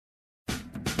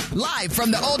live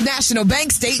from the Old National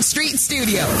Bank State Street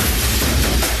Studio.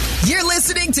 You're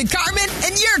listening to Carmen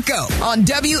and Yurko on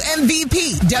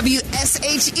WMVP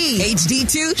WSHE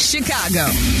HD2 Chicago,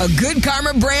 a Good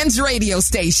Karma Brands radio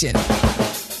station.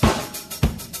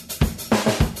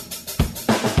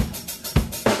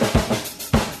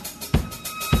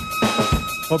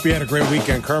 Hope you had a great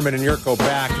weekend. Carmen and Yurko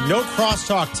back. No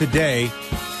crosstalk today.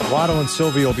 Waddle and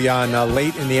Sylvie will be on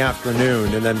late in the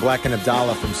afternoon, and then Black and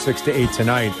Abdallah from 6 to 8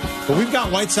 tonight. But we've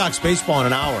got White Sox baseball in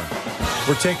an hour.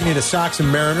 We're taking you to Sox and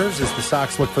Mariners as the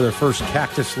Sox look for their first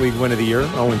Cactus League win of the year,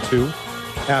 0-2,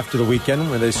 after the weekend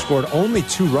where they scored only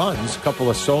 2 runs, a couple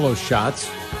of solo shots.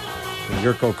 And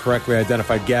Yurko correctly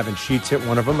identified Gavin Sheets hit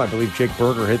one of them. I believe Jake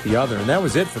Berger hit the other, and that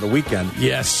was it for the weekend.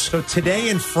 Yes. So today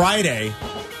and Friday,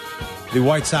 the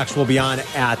White Sox will be on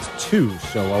at 2.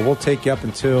 So we'll take you up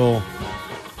until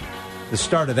the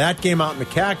start of that game out in the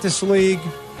Cactus League.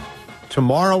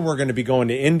 Tomorrow we're going to be going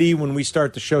to Indy when we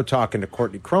start the show, talking to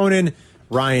Courtney Cronin,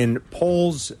 Ryan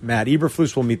Poles, Matt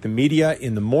Eberflus will meet the media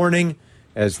in the morning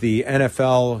as the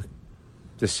NFL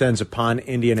descends upon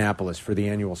Indianapolis for the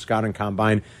annual Scouting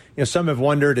Combine. You know, some have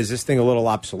wondered, is this thing a little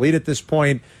obsolete at this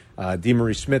point?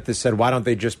 DeMarie Smith has said, why don't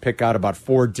they just pick out about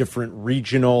 4 different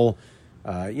regional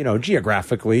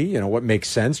geographically, what makes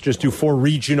sense. Just do 4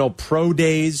 regional pro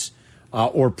days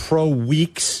or pro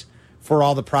weeks for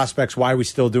all the prospects. Why are we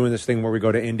still doing this thing where we go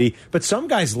to Indy? But some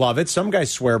guys love it. Some guys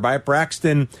swear by it.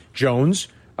 Braxton Jones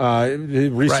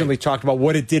recently talked about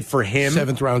what it did for him.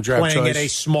 7th-round draft playing choice. At a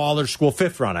smaller school.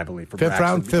 5th round, I believe. For Fifth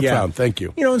round. Thank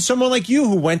you. And someone like you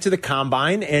who went to the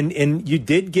Combine and you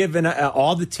did give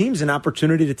all the teams an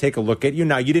opportunity to take a look at you.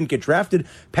 Now, you didn't get drafted.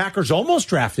 Packers almost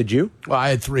drafted you. Well, I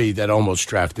had 3 that almost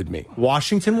drafted me.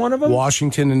 Washington, one of them?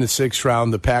 Washington in the 6th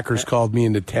round. The Packers called me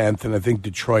in the 10th, and I think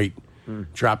Detroit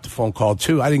dropped the phone call,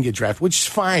 too. I didn't get drafted, which is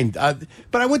fine. But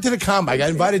I went to the Combine. I got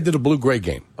invited to the Blue-Gray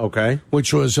game. Okay.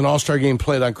 Which was an all-star game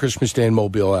played on Christmas Day in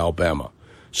Mobile, Alabama.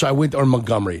 So I went, or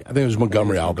Montgomery. I think it was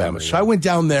Montgomery, Alabama. So I went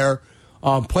down there,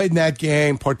 played in that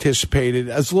game, participated.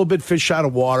 I was a little bit fish out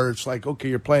of water. It's like, okay,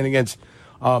 you're playing against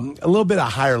a little bit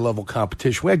of higher level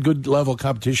competition. We had good level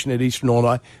competition at Eastern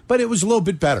Illinois, but it was a little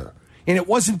bit better. And it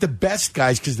wasn't the best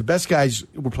guys because the best guys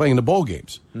were playing in the bowl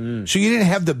games. So you didn't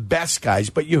have the best guys,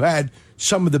 but you had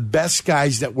some of the best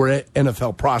guys that were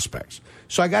NFL prospects.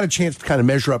 So I got a chance to kind of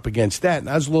measure up against that, and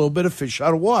I was a little bit of fish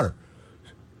out of water.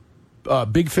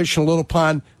 Big fish in a little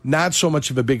pond, not so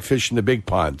much of a big fish in the big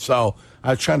pond. So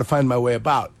I was trying to find my way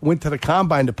about. Went to the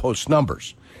Combine to post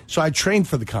numbers. So I trained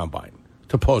for the Combine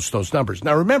to post those numbers.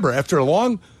 Now remember, after a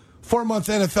long 4-month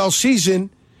NFL season,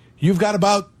 you've got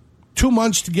about 2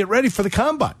 months to get ready for the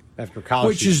Combine. After college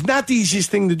which is not the easiest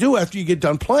thing to do after you get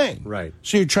done playing. Right.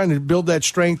 So you're trying to build that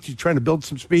strength. You're trying to build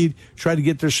some speed. Try to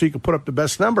get there so you can put up the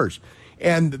best numbers.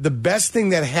 And the best thing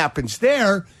that happens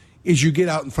there is you get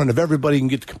out in front of everybody and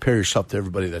get to compare yourself to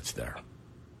everybody that's there.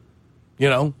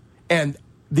 And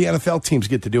the NFL teams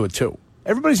get to do it too.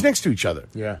 Everybody's next to each other.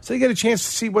 Yeah. So they get a chance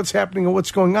to see what's happening and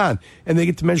what's going on. And they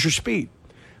get to measure speed.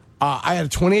 I had a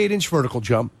 28-inch vertical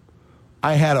jump.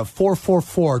 I had a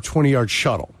 4.44 20-yard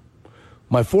shuttle.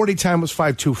 My 40 time was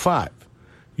 5.25.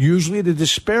 Usually the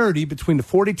disparity between the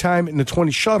 40 time and the 20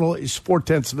 shuttle is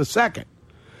 0.4 of a second.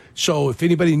 So if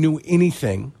anybody knew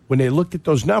anything, when they looked at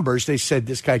those numbers, they said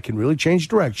this guy can really change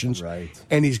directions. Right.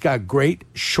 And he's got great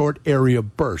short area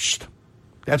burst.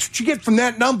 That's what you get from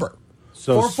that number.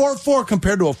 So 4.44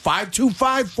 compared to a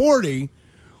 5.25 40.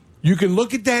 You can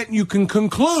look at that and you can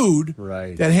conclude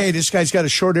that, hey, this guy's got a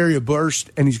short area burst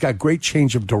and he's got great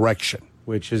change of direction.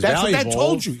 Which is that's valuable, what that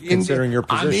told you. considering your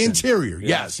position. On the interior,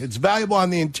 yes. It's valuable on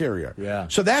the interior. Yeah.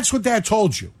 So that's what that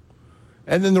told you.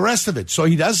 And then the rest of it. So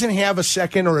he doesn't have a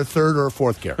second or a third or a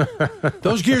fourth gear.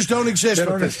 Those gears don't exist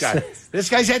with this guy.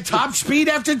 This guy's at top speed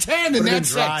after 10, and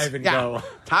that's it. Go.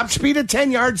 Top speed at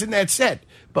 10 yards, and that's it.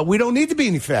 But we don't need to be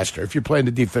any faster if you're playing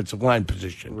the defensive line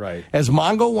position. Right. As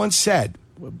Mongo once said,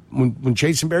 when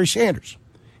chasing Barry Sanders,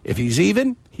 if he's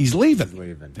even, he's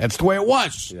leaving. That's the way it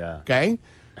was. Yeah. Okay?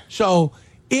 So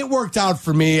it worked out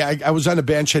for me. I was on the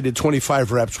bench. I did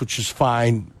 25 reps, which is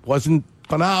fine. Wasn't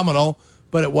phenomenal,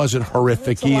 but it wasn't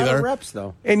horrific either. A lot of reps,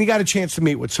 though. And you got a chance to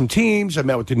meet with some teams. I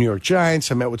met with the New York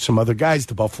Giants. I met with some other guys,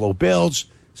 the Buffalo Bills.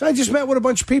 So I just met with a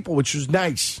bunch of people, which was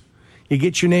nice. You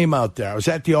get your name out there. I was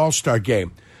at the All-Star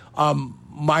game.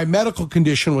 My medical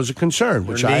condition was a concern,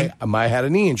 which I had a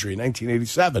knee injury in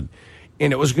 1987.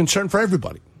 And it was a concern for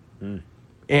everybody.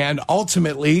 And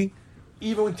ultimately,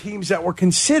 even with teams that were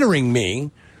considering me,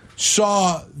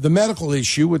 saw the medical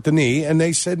issue with the knee, and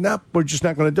they said, no, we're just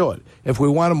not going to do it. If we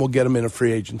want him, we'll get him in a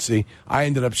free agency. I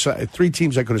ended up 3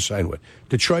 teams I could have signed with: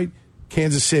 Detroit,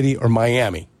 Kansas City, or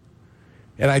Miami.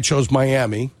 and I chose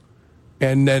Miami.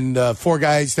 And then 4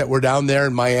 guys that were down there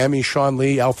in Miami, Sean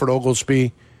Lee, Alfred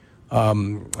Oglesby,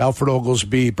 Brian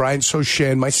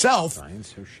Sochan, myself,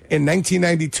 in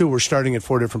 1992, we're starting at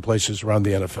 4 different places around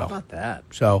the NFL. How about that?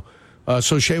 So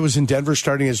Sochan was in Denver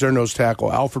starting as their nose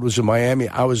tackle. Alfred was in Miami.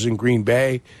 I was in Green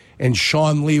Bay. And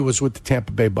Sean Lee was with the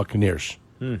Tampa Bay Buccaneers.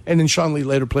 And then Sean Lee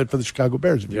later played for the Chicago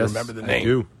Bears, if you remember the name. I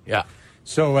do. Yeah.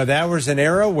 So that was an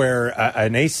era where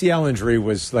an ACL injury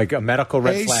was like a medical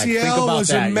red flag. Think ACL about was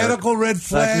that. a medical red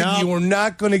flag. Like, no. You were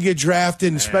not going to get drafted,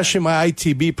 and especially my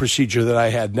ITB procedure that I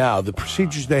had now. The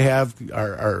procedures they have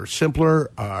are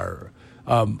simpler, are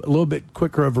a little bit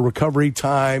quicker of a recovery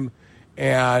time,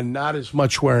 and not as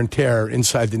much wear and tear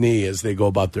inside the knee as they go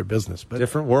about their business. But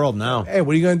Different world now. hey,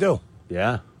 what are you going to do?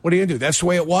 Yeah. What are you going to do? That's the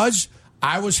way it was.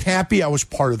 I was happy. I was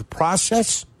part of the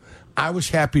process. I was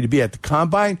happy to be at the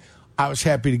combine. I was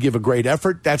happy to give a great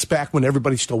effort. That's back when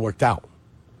everybody still worked out.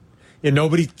 And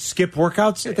nobody skipped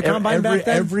workouts at the combine back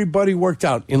then? Everybody worked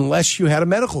out unless you had a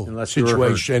medical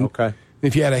situation. Okay.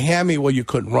 If you had a hammy, well, you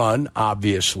couldn't run,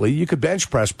 obviously. You could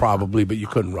bench press probably, but you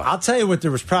couldn't run. I'll tell you what,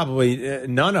 there was probably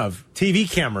none of TV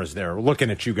cameras there looking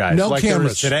at you guys. No like cameras.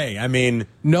 there is today. I mean,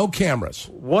 No cameras.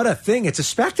 what a thing. It's a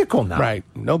spectacle now. Right.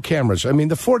 No cameras. I mean,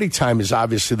 the 40 time is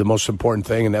obviously the most important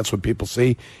thing, and that's what people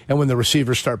see. And when the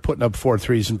receivers start putting up 4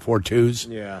 3s and 4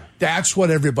 2s, that's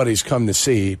what everybody's come to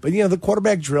see. But, the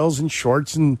quarterback drills and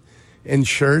shorts and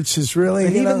shirts is really,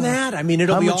 And even that, I mean,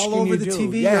 it'll be all over the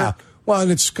TV. Yeah. Well,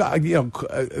 and it's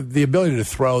the ability to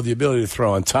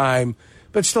throw on time,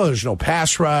 but still there's no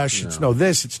pass rush. No. It's no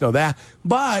this, it's no that.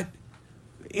 But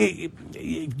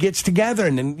it gets together,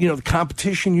 and then the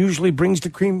competition usually brings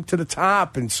the cream to the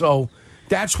top, and so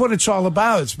that's what it's all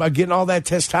about. It's about getting all that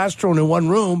testosterone in one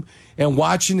room and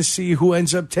watching to see who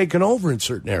ends up taking over in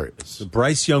certain areas. So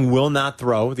Bryce Young will not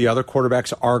throw. The other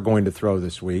quarterbacks are going to throw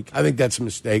this week. I think that's a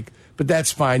mistake, but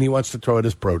that's fine. He wants to throw it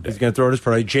as pro day. He's going to throw it as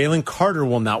pro day. Jalen Carter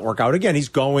will not work out. Again, he's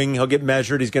going. He'll get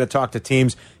measured. He's going to talk to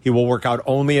teams. He will work out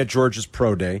only at Georgia's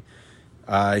pro day.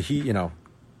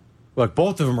 Look,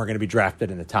 both of them are going to be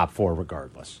drafted in the top 4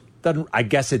 regardless. I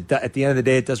guess at the end of the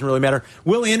day, it doesn't really matter.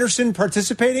 Will Anderson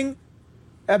participating,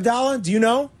 Abdallah? Do you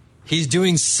know? He's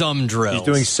doing some drills. He's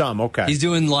doing some, okay. He's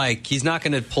doing he's not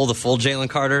going to pull the full Jalen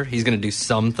Carter. He's going to do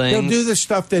some things. He'll do the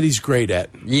stuff that he's great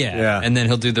at. Yeah. And then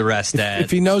he'll do the rest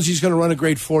If he knows he's going to run a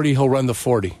great 40, he'll run the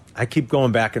 40. I keep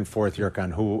going back and forth, Yerk,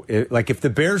 on who, if the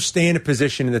Bears stay in a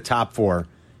position in the top 4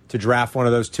 to draft one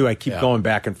of those 2, I keep going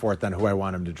back and forth on who I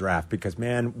want him to draft because,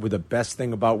 man, with the best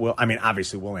thing about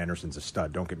obviously Will Anderson's a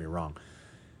stud, don't get me wrong.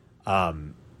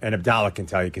 And Abdallah can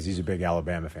tell you because he's a big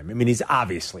Alabama fan. I mean, he's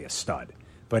obviously a stud.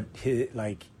 But, and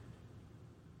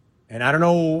I don't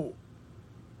know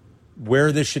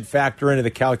where this should factor into the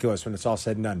calculus when it's all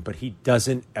said and done, but he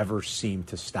doesn't ever seem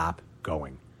to stop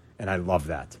going. And I love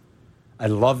that. I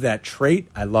love that trait.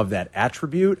 I love that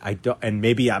attribute. And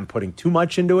maybe I'm putting too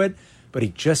much into it, but he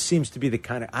just seems to be the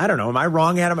kind of, I don't know, am I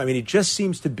wrong, Adam? I mean, he just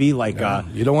seems to be like,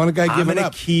 you don't want a guy giving up. I'm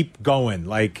going to keep going.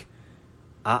 Like,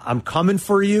 I'm coming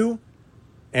for you,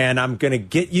 and I'm going to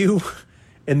get you.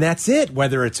 And that's it.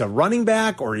 Whether it's a running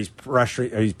back or he's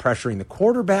pressuring the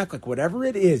quarterback, like whatever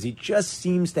it is, he just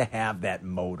seems to have that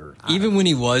motor. Even when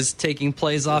he was taking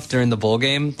plays off during the bowl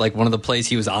game, like one of the plays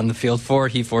he was on the field for,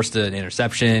 he forced an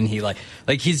interception. He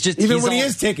he's just even when he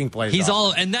is taking plays. He's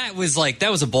off. and that was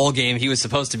a bowl game. He was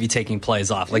supposed to be taking plays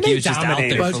off. Like he was just out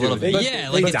there for a little bit.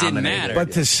 It didn't matter.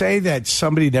 But to say that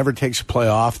somebody never takes a play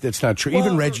off, that's not true.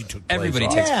 Even Reggie took plays everybody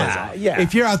off. takes plays off. Yeah.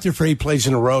 If you're out there for 8 plays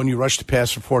in a row and you rush the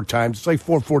passer 4 times, it's like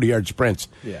 4 40-yard sprints.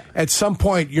 Yeah. At some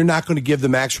point, you're not going to give the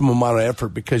maximum amount of effort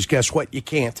because guess what? You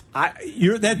can't.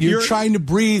 You're trying to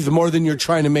breathe more than you're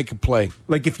trying to make a play.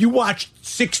 Like if you watch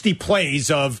 60 plays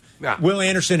of Will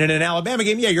Anderson in an Alabama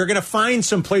game, you're going to find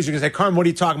some plays. You're going to say, Carm, what are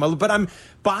you talking about? But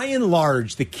by and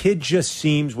large, the kid just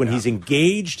seems when he's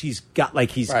engaged, he's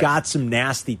got some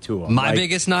nasty to him. My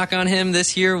biggest knock on him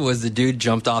this year was the dude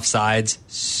jumped off sides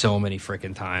so many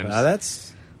freaking times.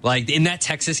 That's like in that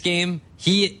Texas game,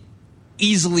 he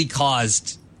easily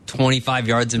caused 25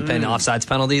 yards in offsides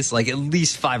penalties, like at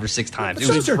least 5 or 6 times.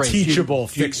 Those are teachable,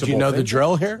 fixable. Do you know the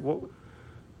drill here?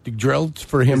 The drill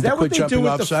for him to quit jumping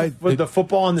offside? With the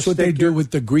football on the stick? That's what they do with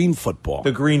the green football.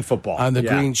 The green football. On the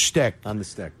green stick. On the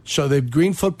stick. So the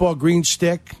green football, green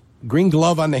stick, green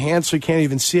glove on the hand so he can't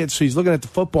even see it. So he's looking at the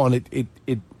football and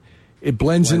it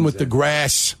blends in with the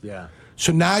grass. Yeah.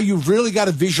 So now you've really got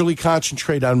to visually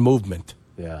concentrate on movement.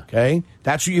 Yeah. Okay?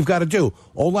 That's what you've got to do.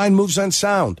 O-line moves on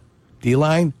sound.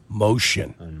 D-line,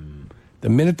 motion. The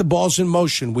minute the ball's in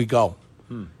motion, we go.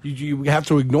 You have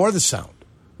to ignore the sound.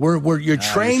 You're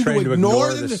trained to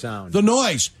ignore the sound. The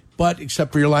noise. but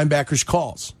except for your linebacker's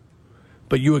calls.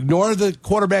 But you ignore the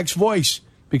quarterback's voice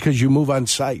because you move on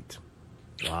sight.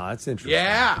 Wow, that's interesting.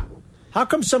 Yeah. How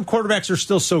come some quarterbacks are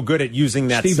still so good at using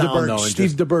that sound, though?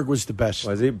 Steve DeBerg was the best.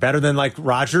 Was he better than, like,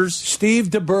 Rodgers? Steve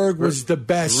DeBerg was the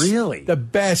best. Really? The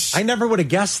best. I never would have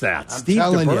guessed that. I'm Steve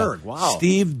telling DeBerg. you. Wow.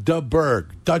 Steve DeBerg.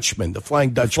 Dutchman. The Flying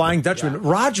Dutchman. Flying Dutchman. Yeah.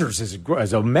 Rodgers is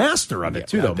a master of it,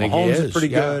 too, though. Mahomes is pretty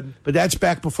good. But that's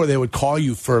back before they would call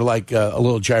you for, like, a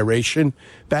little gyration.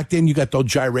 Back then, you got those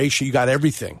gyration. You got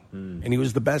everything. And he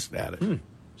was the best at it.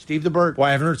 Steve DeBerg. Well,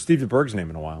 I haven't heard Steve DeBerg's name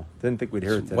in a while. Didn't think we'd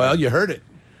hear it today. Well, you heard it.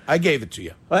 I gave it to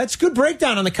you. Well, that's a good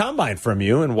breakdown on the combine from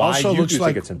you and why also you looks do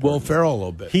like think it's important. Will Ferrell a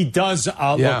little bit. He does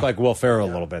look like Will Ferrell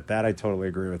a little bit. That I totally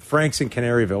agree with. Frank's in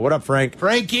Canaryville. What up, Frank?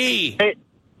 Frankie. Hey,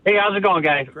 how's it going,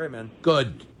 guys? Great, man.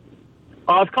 Good.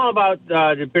 I was calling about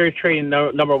the Bears trading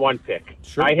number one pick.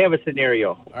 Sure. I have a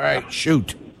scenario. All right,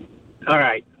 shoot. All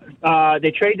right.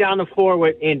 They trade down the floor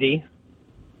with Indy.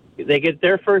 They get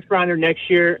their first rounder next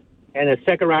year and a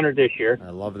second rounder this year.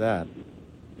 I love that.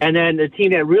 And then the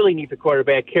team that really needs a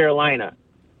quarterback, Carolina.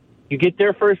 You get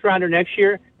their first rounder next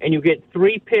year, and you get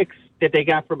 3 picks that they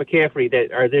got for McCaffrey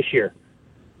that are this year.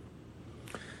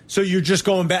 So you're just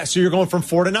going back. So you're going from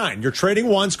 4 to 9. You're trading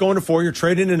once, going to 4. You're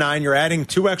trading to 9. You're adding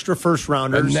 2 extra first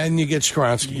rounders. And then you get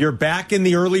Skoronski. You're back in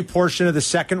the early portion of the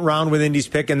second round with Indy's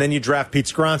pick, and then you draft Pete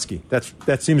Skoronski.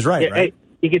 That seems right, right?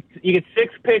 You get 6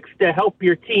 picks to help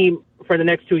your team for the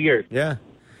next 2 years. Yeah.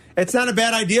 It's not a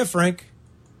bad idea, Frank.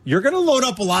 You're going to load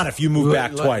up a lot if you move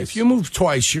back twice. If you move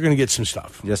twice, you're going to get some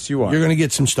stuff. Yes, you are. You're going to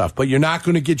get some stuff, but you're not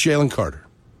going to get Jalen Carter.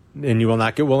 And you will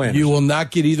not get Will Anderson. You will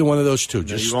not get either one of those two.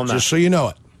 No, you will not. Just so you know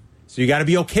it. So you got to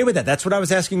be okay with that. That's what I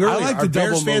was asking earlier. I like Are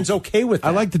Bears fans okay with that?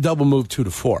 I like the double move 2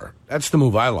 to 4. That's the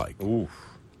move I like. Ooh.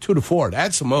 2 to 4.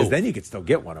 That's the move. Because then you could still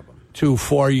get one of them. 2,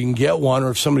 4, you can get one,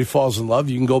 or if somebody falls in love,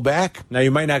 you can go back. Now, you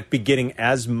might not be getting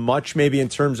as much maybe in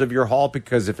terms of your haul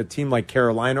because if a team like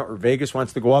Carolina or Vegas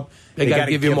wants to go up, they got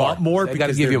to give you more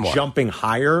because they're jumping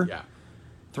higher. Yeah.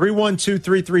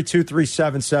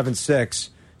 312-332-3776.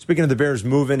 Speaking of the Bears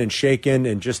moving and shaking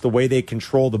and just the way they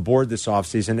control the board this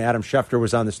offseason, Adam Schefter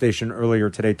was on the station earlier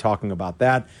today talking about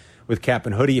that with Cap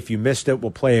and Hoodie. If you missed it,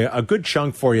 we'll play a good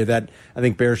chunk for you that I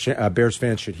think Bears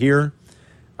fans should hear.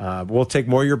 We'll take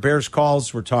more of your Bears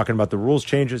calls. We're talking about the rules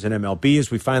changes in MLB as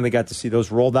we finally got to see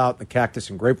those rolled out in the Cactus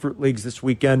and Grapefruit Leagues this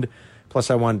weekend. Plus,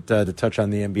 I want to touch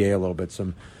on the NBA a little bit.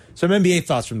 Some NBA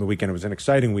thoughts from the weekend. It was an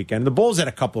exciting weekend. The Bulls had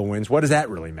a couple of wins. What does that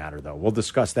really matter, though? We'll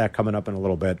discuss that coming up in a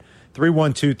little bit.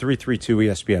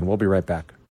 312-332-ESPN. We'll be right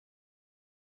back.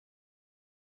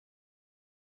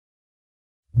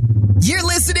 You're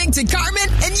listening to Carmen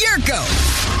and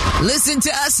Yurko. Listen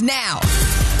to us now.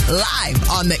 Live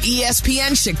on the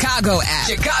ESPN Chicago app.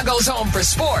 Chicago's home for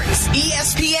sports.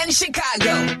 ESPN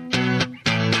Chicago.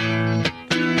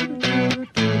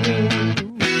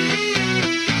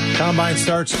 Combine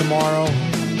starts tomorrow.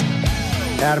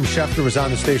 Adam Schefter was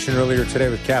on the station earlier today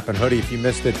with Cap and Hoodie. If you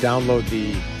missed it, download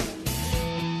the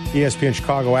ESPN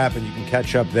Chicago app and you can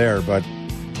catch up there. But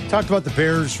talked about the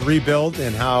Bears rebuild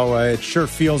and how it sure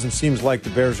feels and seems like the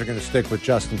Bears are going to stick with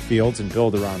Justin Fields and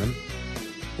build around him.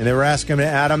 And they were asking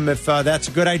Adam if that's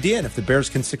a good idea and if the Bears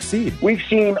can succeed. We've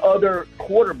seen other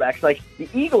quarterbacks, like the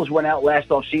Eagles went out last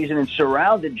offseason and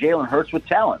surrounded Jalen Hurts with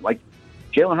talent. Like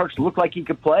Jalen Hurts looked like he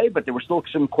could play, but there were still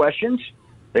some questions.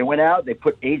 They went out, they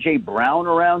put A.J. Brown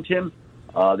around him.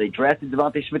 They drafted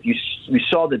Devontae Smith. You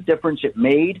saw the difference it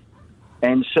made.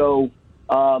 And so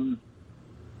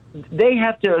they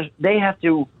have to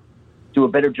do a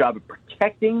better job of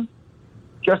protecting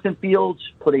Justin Fields,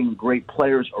 putting great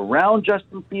players around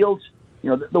Justin Fields.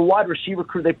 You know, the wide receiver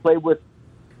crew they played with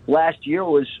last year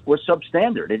was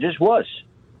substandard. It just was.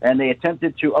 And they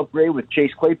attempted to upgrade with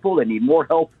Chase Claypool. They need more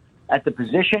help at the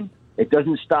position. It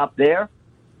doesn't stop there.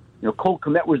 You know, Cole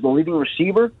Kmet was the leading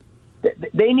receiver.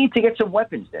 They need to get some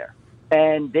weapons there.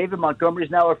 And David Montgomery is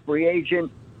now a free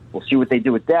agent. We'll see what they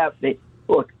do with that.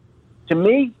 Look, to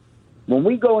me, when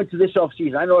we go into this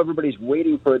offseason, I know everybody's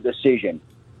waiting for a decision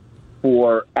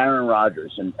for Aaron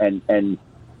Rodgers and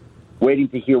waiting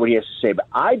to hear what he has to say. But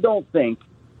I don't think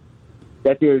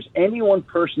that there's any one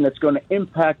person that's going to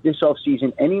impact this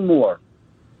offseason any more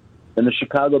than the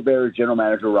Chicago Bears general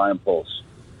manager, Ryan Poles.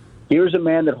 Here's a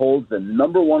man that holds the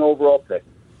number 1 overall pick.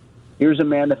 Here's a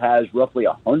man that has roughly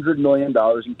 $100 million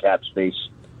in cap space.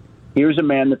 Here's a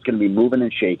man that's going to be moving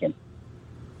and shaking.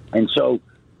 And so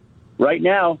right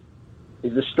now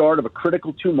is the start of a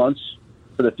critical 2 months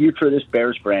for the future of this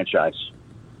Bears franchise.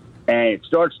 And it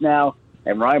starts now,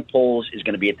 and Ryan Poles is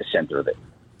going to be at the center of it.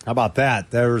 How about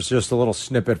that? There was just a little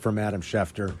snippet from Adam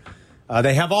Schefter.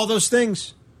 They have all those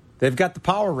things. They've got the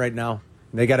power right now.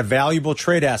 They got a valuable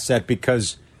trade asset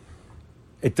because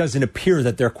it doesn't appear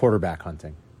that they're quarterback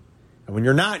hunting. And when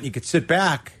you're not, you could sit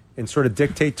back and sort of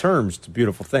dictate terms. It's a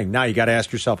beautiful thing. Now you got to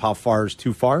ask yourself, how far is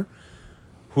too far?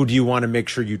 Who do you want to make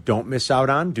sure you don't miss out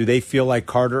on? Do they feel like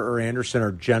Carter or Anderson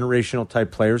are generational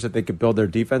type players that they could build their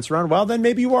defense around? Well, then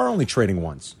maybe you are only trading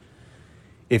once.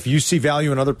 If you see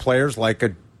value in other players like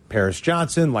a Paris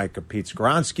Johnson, like a Pete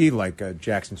Skoronski, like a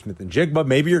Jackson Smith and Jigba,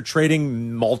 maybe you're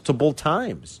trading multiple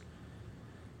times.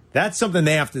 That's something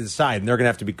they have to decide, and they're going to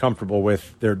have to be comfortable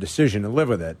with their decision and live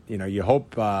with it. You know, you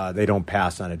hope they don't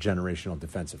pass on a generational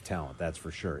defensive talent, that's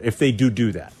for sure, if they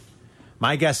do that.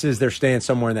 My guess is they're staying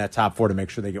somewhere in that top 4 to make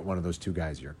sure they get one of those 2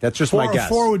 guys here. That's just my guess.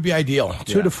 4 would be ideal.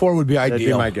 2 to 4 would be ideal. That'd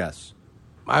be my guess.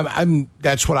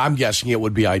 That's what I'm guessing it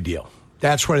would be ideal.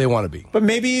 That's where they want to be. But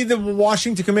maybe the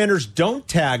Washington Commanders don't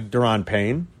tag Daron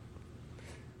Payne,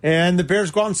 and the Bears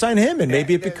go out and sign him, and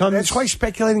maybe it becomes... That's why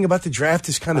speculating about the draft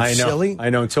is kind of silly. I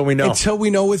know, until we know. Until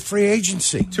we know with free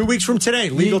agency. 2 weeks from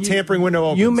today, legal tampering window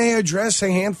opens. You may address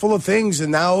a handful of things,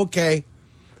 and now, okay,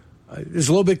 there's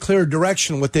a little bit clearer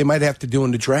direction what they might have to do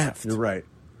in the draft. You're right.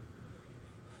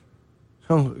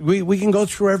 So we can go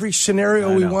through every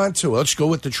scenario we want to. Let's go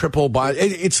with the triple bond.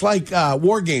 It's like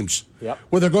war games,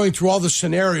 where they're going through all the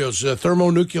scenarios,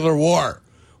 thermonuclear war.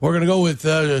 We're going to go with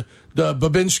the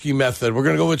Babinski method. We're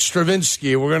going to go with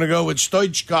Stravinsky. We're going to go with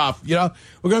Stoichkov. You know,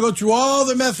 we're going to go through all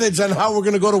the methods on how we're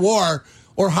going to go to war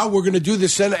or how we're going to do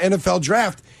this NFL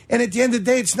draft. And at the end of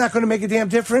the day, it's not going to make a damn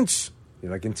difference.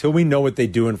 Like, until we know what they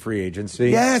do in free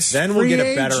agency, then we'll get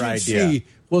a better idea.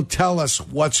 Will tell us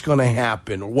what's going to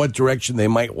happen or what direction they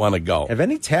might want to go. Have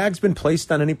any tags been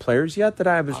placed on any players yet? That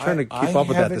I was trying to keep up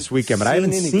with that this weekend, but I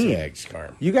haven't seen tags.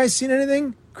 Carm. You guys seen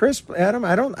anything, Chris, Adam?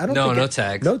 I don't. No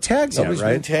tags. No tags yet, Nobody's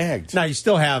right? been tagged. Now you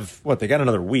still have what? They got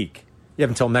another week. You have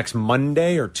until next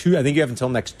Monday or two. I think you have until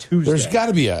next Tuesday. There's got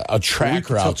to be a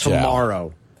tracker out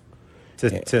tomorrow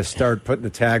to start putting the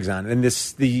tags on, and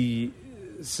the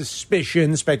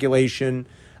suspicion, speculation.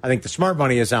 I think the smart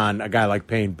money is on a guy like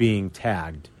Payne being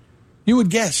tagged. You would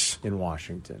guess. In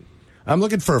Washington. I'm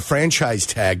looking for a franchise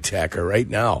tacker right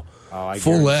now.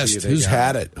 Full list. Who's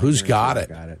had it? Who's got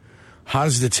it? How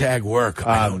does the tag work?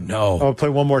 I don't know. I'll play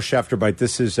one more Schefter bite.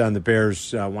 This is on the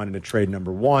Bears wanting to trade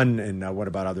number 1. And what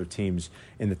about other teams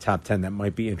in the top 10 that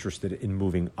might be interested in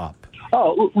moving up?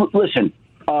 Oh, listen.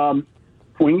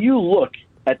 When you look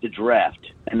at the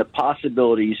draft and the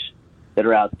possibilities that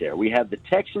are out there, we have the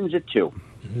Texans at 2,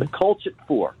 the Colts at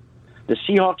 4, the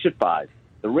Seahawks at 5,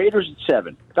 the Raiders at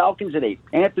 7, Falcons at 8,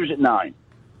 Panthers at 9.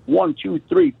 1, 2,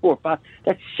 3, 4, 5.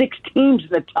 That's 6 teams in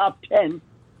the top 10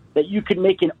 that you could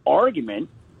make an argument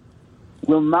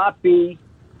will not be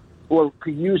or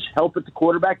could use help at the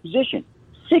quarterback position.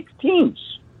 6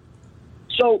 teams.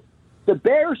 So the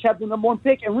Bears have the number 1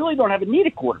 pick and really don't have a need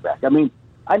a quarterback. I mean,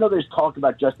 I know there's talk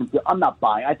about Justin Fields. I'm not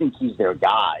buying. I think he's their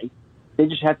guy. They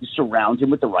just have to surround him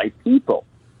with the right people.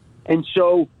 And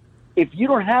so if you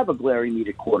don't have a glaring need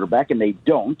at quarterback, and they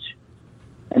don't,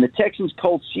 and the Texans,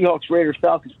 Colts, Seahawks, Raiders,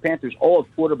 Falcons, Panthers all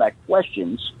have quarterback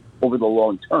questions over the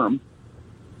long term,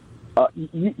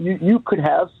 you could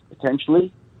have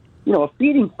potentially, a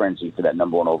feeding frenzy for that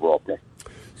number 1 overall pick.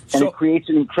 And it creates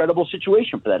an incredible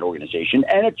situation for that organization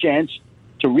and a chance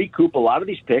to recoup a lot of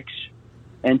these picks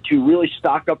and to really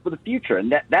stock up for the future.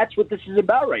 And that's what this is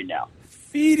about right now.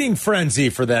 Feeding frenzy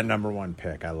for that number 1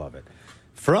 pick. I love it.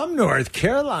 From North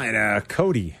Carolina,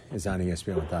 Cody is on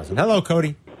ESPN 1000. Hello,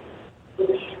 Cody.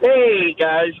 Hey,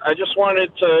 guys. I just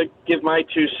wanted to give my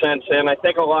 2 cents in. I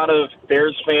think a lot of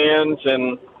Bears fans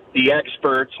and the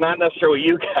experts, not necessarily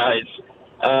you guys,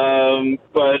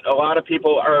 but a lot of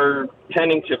people are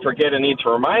tending to forget and need to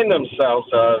remind themselves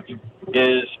of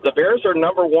is the Bears are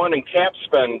number 1 in cap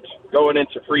spend going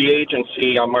into free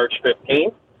agency on March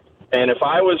 15th. And if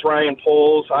I was Ryan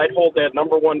Poles, I'd hold that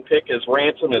number 1 pick as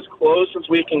ransom as close as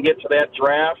we can get to that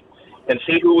draft and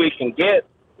see who we can get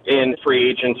in free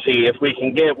agency. If we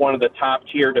can get one of the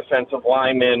top-tier defensive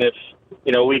linemen, if,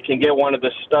 we can get one of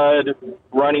the stud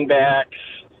running backs,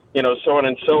 so on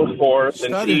and so forth,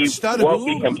 and see what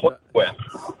we can play with.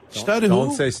 Stud who?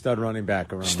 Don't say stud running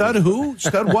back around. Stud who?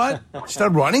 Stud what?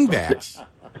 Stud running backs.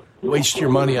 Waste your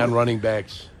money on running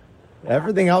backs.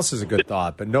 Everything else is a good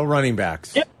thought, but no running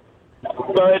backs. Yep.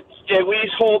 But at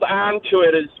least hold on to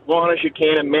it as long as you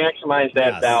can and maximize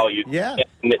that value. Yeah.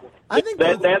 And I think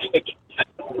that's the key.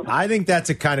 I think that's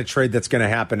a kind of trade that's going to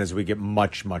happen as we get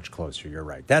much, much closer. You're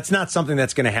right. That's not something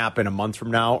that's going to happen a month from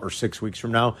now or 6 weeks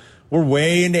from now. We're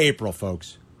way into April,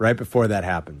 folks, right before that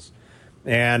happens.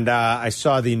 And I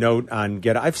saw the note on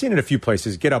Get Up. I've seen it a few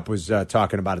places. Get Up was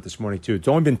talking about it this morning, too. It's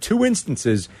only been 2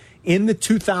 instances in the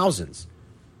 2000s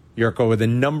Yurko, where the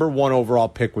number 1 overall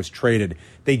pick was traded.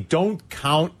 They don't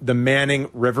count the Manning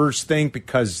Rivers thing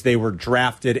because they were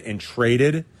drafted and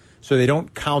traded, so they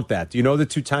don't count that. Do you know the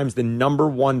 2 times the number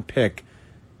 1 pick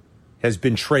has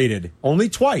been traded? Only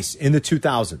twice in the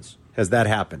 2000s has that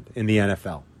happened in the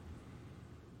NFL.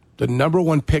 The number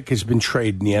 1 pick has been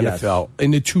traded in the NFL in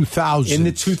the 2000s. In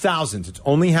the 2000s. It's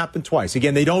only happened twice.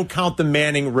 Again, they don't count the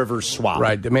Manning Rivers swap.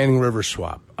 Right, the Manning Rivers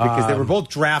swap. Because they were both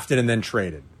drafted and then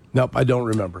traded. Nope, I don't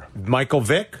remember. Michael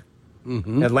Vick.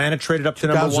 Mm-hmm. Atlanta traded up to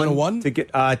number 1 to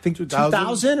get, I think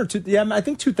 2000 or I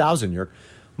think 2000.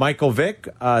 Michael Vick,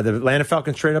 the Atlanta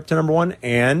Falcons traded up to number 1,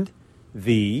 and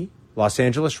the Los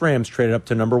Angeles Rams traded up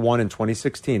to number 1 in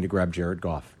 2016 to grab Jared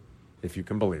Goff, if you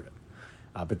can believe it.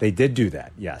 But they did do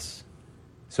that, yes.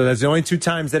 So that's the only 2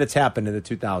 times that it's happened in the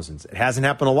 2000s. It hasn't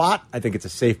happened a lot. I think it's a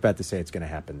safe bet to say it's going to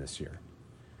happen this year.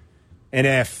 And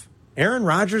if Aaron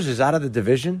Rodgers is out of the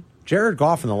division, Jared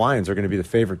Goff and the Lions are going to be the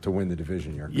favorite to win the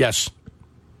division here. Yes.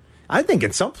 I think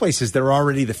in some places they're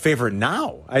already the favorite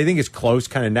now. I think it's close,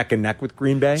 kind of neck and neck with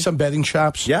Green Bay. Some betting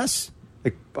shops. Yes.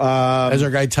 As our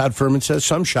guy Todd Furman says,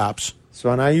 some shops. So,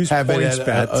 and I use have points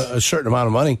bets. A certain amount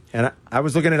of money. And I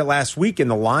was looking at it last week, and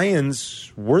the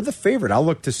Lions were the favorite. I'll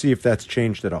look to see if that's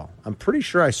changed at all. I'm pretty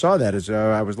sure I saw that as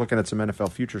I was looking at some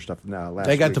NFL future stuff last week.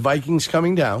 They got the Vikings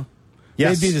coming down.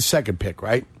 Yes. They'd be the second pick,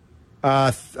 right?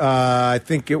 I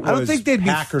think it was. I don't think they'd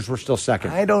Packers were still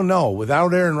second. I don't know.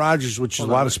 Without Aaron Rodgers, which is a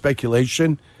lot of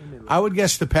speculation, I would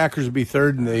guess the Packers would be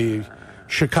third, and the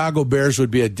Chicago Bears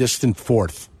would be a distant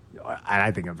fourth.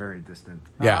 I think a very distant.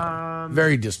 Yeah,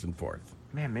 very distant fourth.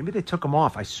 Man, maybe they took them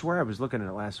off. I swear I was looking at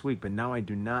it last week, but now I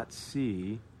do not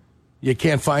see. You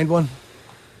can't find one?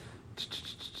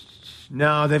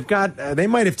 No, they've got. They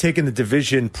might have taken the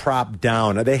division prop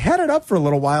down. They had it up for a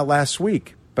little while last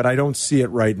week, but I don't see it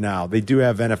right now. They do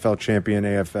have NFL champion,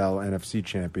 AFL, NFC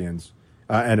champions,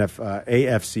 AFC,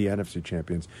 NFC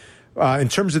champions. In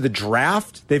terms of the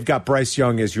draft, they've got Bryce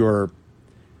Young as your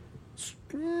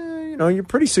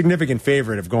pretty significant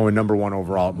favorite of going number 1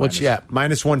 overall. What's that?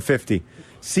 Minus 150.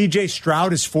 C.J.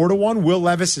 Stroud is 4-1. Will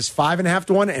Levis is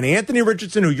 5.5-1. And Anthony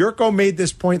Richardson, who Yurko made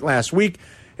this point last week,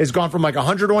 has gone from like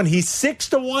 100-1. He's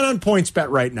 6-1 on PointsBet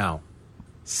right now.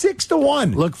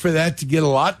 6-1. Look for that to get a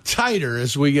lot tighter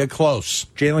as we get close.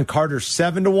 Jalen Carter's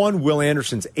 7-1. Will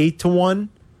Anderson's 8-1.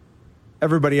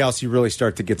 Everybody else, you really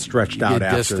start to get stretched out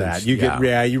after that.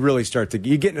 You really start to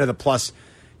you get into the plus.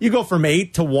 You go from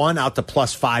 8-1 out to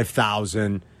plus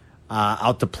 5,000,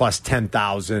 out to plus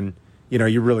 10,000.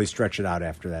 You really stretch it out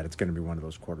after that. It's going to be one of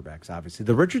those quarterbacks, obviously.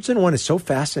 The Richardson one is so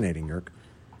fascinating, Yerk.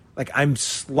 Like, I'm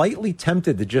slightly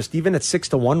tempted to just, even at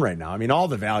 6-1 right now. I mean, all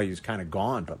the value is kind of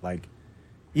gone, but like,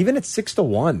 even at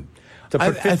 6-1, to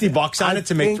put $50 on it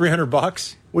to make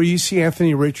 $300. Where you see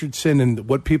Anthony Richardson and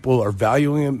what people are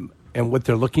valuing him and what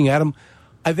they're looking at him,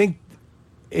 I think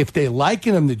if they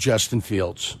liken him to Justin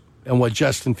Fields and what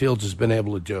Justin Fields has been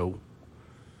able to do,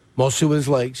 mostly with his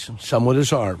legs, some with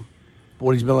his arm, but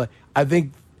what he's been like, I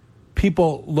think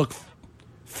people look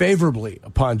favorably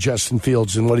upon Justin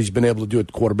Fields and what he's been able to do at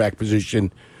the quarterback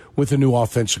position with a new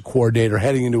offensive coordinator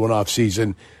heading into an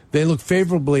offseason. They look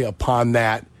favorably upon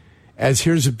that as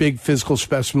here's a big physical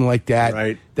specimen like that.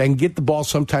 Right. That can get the ball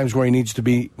sometimes where he needs to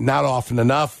be, not often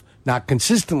enough, not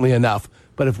consistently enough,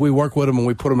 but if we work with him and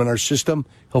we put him in our system,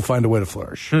 he'll find a way to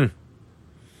flourish.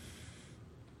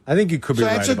 I think you could be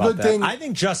right that's a about good that. thing I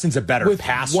think Justin's a better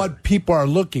passer. What people are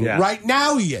looking Yeah. right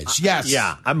now, he is. Yes,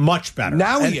 Yeah, I'm much better.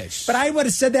 Now he is. But I would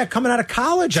have said that coming out of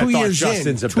college. I 2 thought years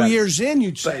Justin's in. a 2 better. years in,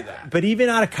 you'd say that. But even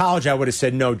out of college, I would have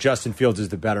said, no, Justin Fields is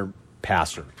the better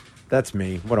passer. That's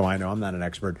me. What do I know? I'm not an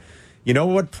expert. You know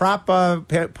what prop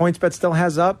PointsBet still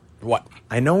has up? What?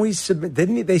 I know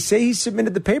didn't he? They say he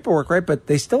submitted the paperwork, right? But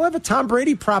they still have a Tom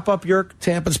Brady prop up, Yerk.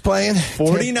 Tampa's playing.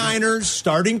 49ers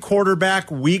starting quarterback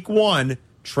week 1.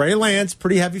 Trey Lance,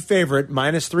 pretty heavy favorite,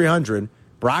 minus 300.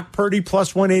 Brock Purdy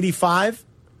plus 185.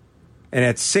 And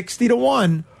at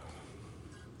 60-1,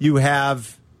 you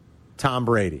have Tom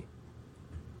Brady.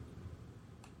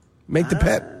 Make the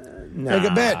bet. Make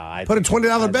a bet. Put a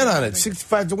 $20 bet on it.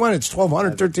 65-1. It's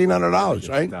 $1,200, $1,300,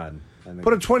 right?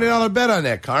 Put a $20 bet on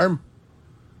that, Carm.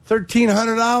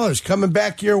 $1,300 coming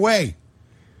back your way.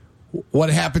 What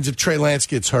happens if Trey Lance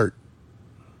gets hurt?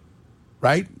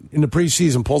 Right? In the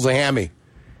preseason, pulls a hammy.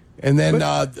 And then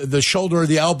the shoulder or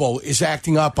the elbow is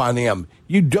acting up on him.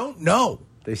 You don't know.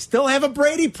 They still have a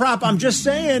Brady prop. I'm just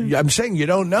saying. I'm saying you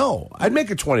don't know. I'd make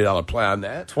a $20 play on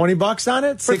that. $20 on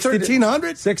it? For $1,300?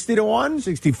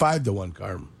 60-1? 65-1,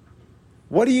 Carm.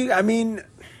 What do you, I mean...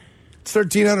 It's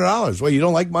 $1,300. What, you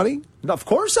don't like money? Of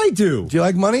course I do. Do you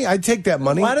like money? I'd take that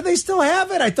money. Why do they still have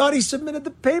it? I thought he submitted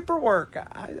the paperwork.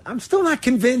 I'm still not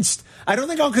convinced. I don't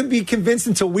think I'll be convinced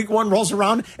until week 1 rolls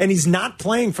around and he's not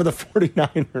playing for the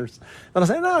 49ers. And I'll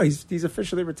say, no, he's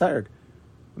officially retired.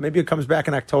 Maybe it comes back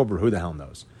in October. Who the hell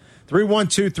knows?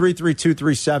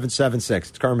 312-332-3776.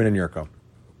 It's Carmen and Yurko.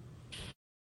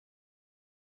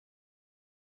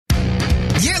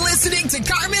 You're listening to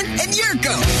Carmen and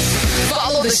Yurko.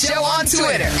 Follow the show on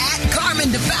Twitter at Carmen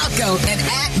DeFalco and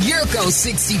at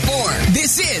Yurko64.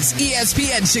 This is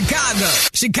ESPN Chicago,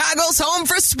 Chicago's home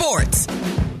for sports.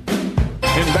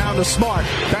 Inbound to Smart.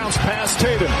 Bounce past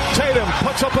Tatum. Tatum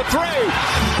puts up a three.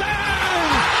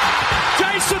 Bang!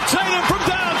 Jason Tatum from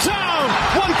downtown.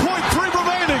 1.3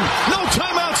 remaining. No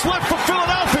timeouts left for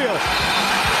Philadelphia.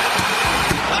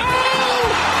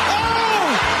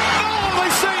 They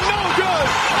say no good.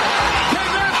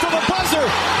 Came after the buzzer.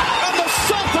 And the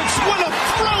Celtics win a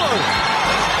thriller.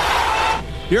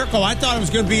 Yurko, I thought it was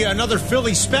going to be another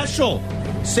Philly special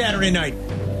Saturday night.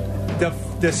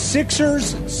 The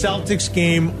Sixers-Celtics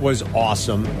game was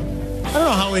awesome. I don't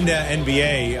know how into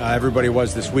NBA everybody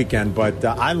was this weekend, but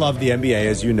I love the NBA,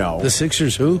 as you know. The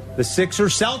Sixers who? The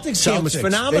Sixers-Celtics game was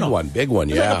phenomenal. Big one,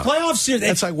 yeah. Like a playoff series.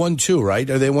 That's like 1-2, right?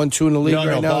 Are they 1-2 in the league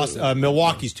right now?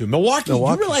 Milwaukee's 2. Milwaukee,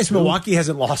 you realize Milwaukee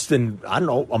hasn't lost in, I don't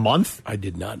know, a month? I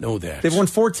did not know that. They've won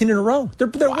 14 in a row. They're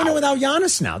winning without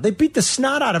Giannis now. They beat the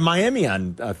snot out of Miami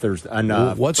on Thursday.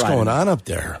 What's Friday. going on up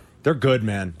there? They're good,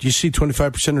 man. Do you see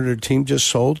 25% of their team just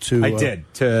sold to? I did.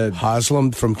 To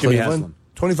Haslam from Cleveland.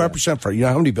 25% for, you know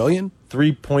how many billion?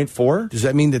 3.4. Does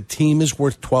that mean the team is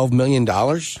worth $12 million?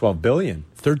 $12 billion.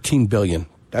 $13 billion.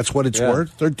 That's what it's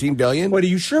worth? $13 billion? Wait, are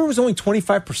you sure it was only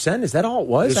 25%? Is that all it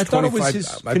was? I thought it was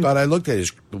his... I thought I looked at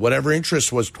his... Whatever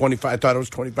interest was 25... I thought it was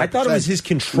 25%. I thought it was his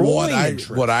controlling interest.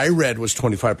 What I read was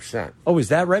 25%. Oh, is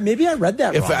that right? Maybe I read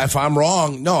that wrong. If I'm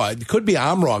wrong... No, it could be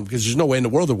I'm wrong, because there's no way in the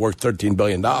world it worth $13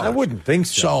 billion. I wouldn't think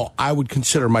so. So I would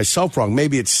consider myself wrong.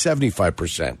 Maybe it's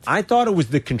 75%. I thought it was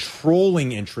the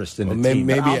controlling interest in the team.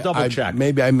 Maybe I'll double check.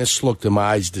 Maybe I mislooked and my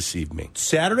eyes deceived me.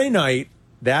 Saturday night,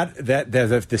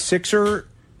 the Sixer...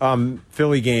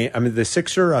 Philly game, the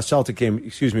Sixer Celtic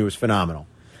game, was phenomenal.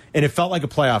 And it felt like a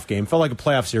playoff game, felt like a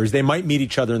playoff series. They might meet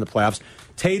each other in the playoffs.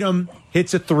 Tatum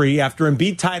hits a 3 after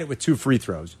Embiid tied it with 2 free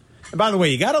throws. And by the way,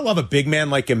 you got to love a big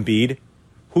man like Embiid,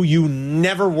 who you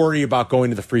never worry about going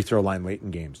to the free throw line late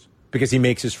in games because he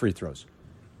makes his free throws.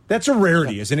 That's a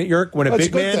rarity, isn't it, Yerk? When a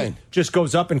big man just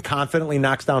goes up and confidently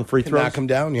knocks down free throws. Knock him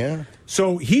down, yeah.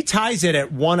 So he ties it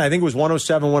at I think it was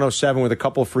 107 with a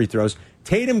couple of free throws.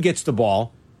 Tatum gets the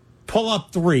ball. Pull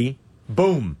up 3,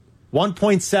 boom,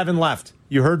 1.7 left.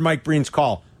 You heard Mike Breen's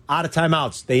call. Out of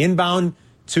timeouts. They inbound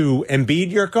to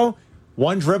Embiid, Yurko.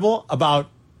 One dribble, about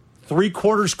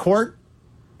 3/4 court,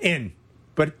 in.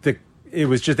 But it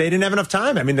was just, they didn't have enough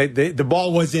time. I mean, the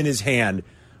ball was in his hand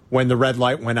when the red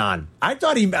light went on. I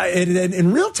thought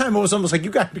in real time, it was almost like, you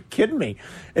got to be kidding me.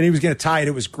 And he was going to tie it.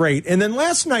 It was great. And then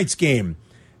last night's game,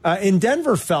 in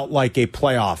Denver felt like a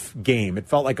playoff game. It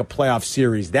felt like a playoff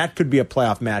series. That could be a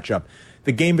playoff matchup.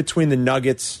 The game between the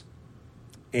Nuggets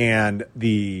and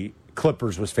the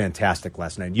Clippers was fantastic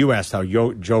last night. You asked how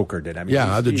Joker did. I mean,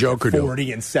 how the Joker did.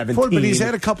 40 and 17. But he's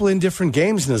had a couple in different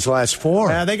games in his last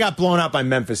 4. They got blown out by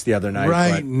Memphis the other night.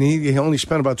 Right, and he only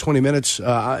spent about 20 minutes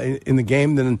in the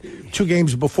game. Then 2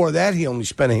 games before that, he only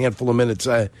spent a handful of minutes,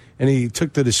 and he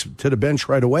took to the bench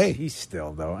right away. He's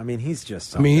still, though. I mean, he's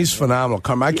just something. I mean, he's phenomenal.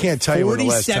 I can't tell you when the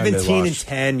last time they lost. 40, 17, and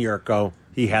 10, Yurko,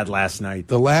 he had last night.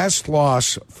 The last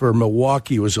loss for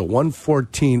Milwaukee was a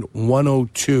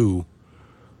 114-102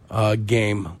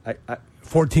 game.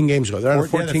 14 games ago. They're on a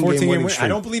 14-game winning streak. I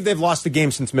don't believe they've lost a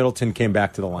game since Middleton came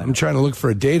back to the lineup. I'm trying to look for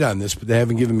a date on this, but they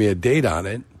haven't given me a date on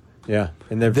it. Yeah.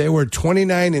 And they were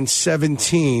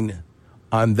 29-17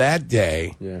 on that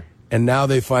day. Yeah. And now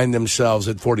they find themselves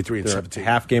at 43-17.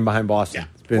 Half game behind Boston. Yeah.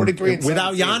 It's been 43-17.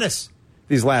 Without Giannis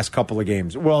these last couple of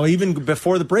games. Well, even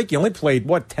before the break, he only played,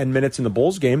 10 minutes in the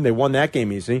Bulls game. They won that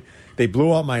game easy. They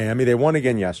blew out Miami. They won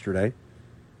again yesterday.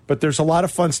 But there's a lot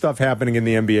of fun stuff happening in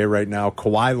the NBA right now.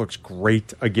 Kawhi looks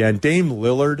great again. Dame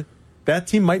Lillard, that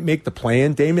team might make the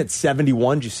play-in. Dame at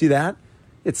 71. Did you see that?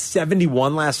 It's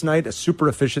 71 last night, a super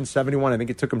efficient 71. I think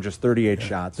it took him just 38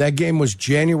 shots. That game was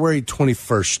January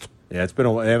 21st. Yeah, they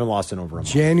haven't lost in over a month.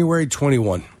 January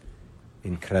 21.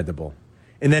 Incredible.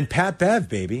 And then Pat Bev,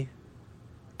 baby.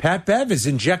 Pat Bev has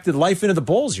injected life into the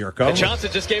Bulls, Yurko. And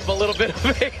Johnson just gave him a little bit of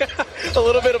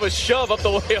a shove up the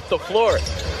way up the floor.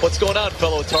 What's going on,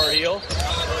 fellow Tar Heel?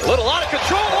 A little out of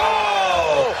control.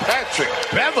 Oh! Patrick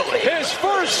Beverly. His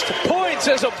first points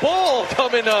as a Bull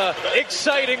come in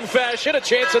exciting fashion. A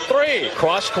chance at 3.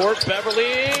 Cross court,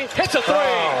 Beverly hits a 3.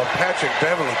 Oh, Patrick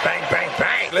Beverly. Bang, bang,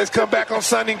 bang. Let's come back on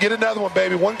Sunday and get another one,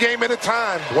 baby. One game at a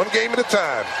time.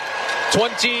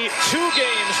 22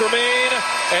 games remain,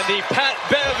 and the Pat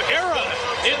Bev era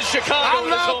in Chicago. I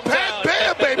love Pat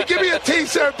Bev, baby. Give me a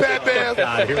T-shirt, Pat Bev.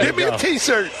 Give me a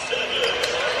T-shirt.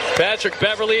 Patrick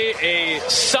Beverly, a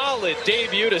solid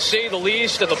debut to say the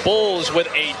least, and the Bulls with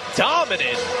a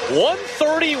dominant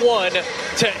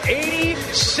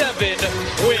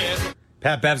 131-87 win.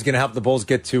 Pat Bev's going to help the Bulls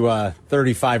get to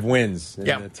 35 wins in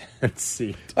the 10th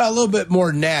seed. A little bit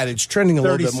more than that. It's trending a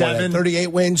little bit more than that. 38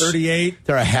 wins. 38.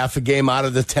 They're a half a game out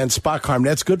of the 10th spot, Carmen.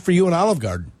 That's good for you in Olive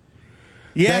Garden.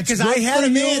 Yeah, because I had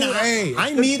him in.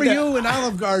 I need for you in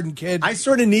Olive Garden, kid. I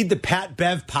sort of need the Pat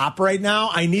Bev pop right now.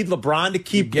 I need LeBron to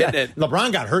keep getting it.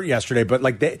 LeBron got hurt yesterday, but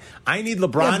I need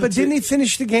LeBron. Yeah, but didn't he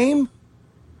finish the game?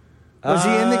 Was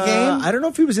he in the game? I don't know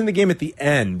if he was in the game at the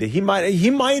end. He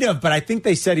might have, but I think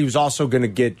they said he was also going to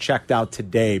get checked out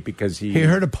today because he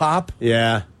heard a pop.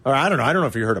 Yeah, or I don't know. I don't know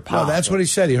if he heard a pop. No, that's what he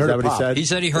said. He heard a pop. He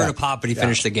said he heard a pop, but he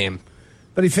finished the game.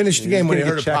 But he finished the game when he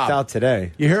heard a pop. Checked out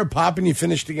today. You hear a pop and you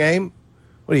finish the game.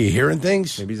 What are you hearing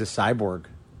things? Maybe he's a cyborg.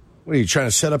 What are you trying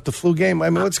to set up the flu game? I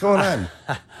mean, what's going on?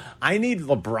 I need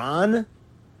LeBron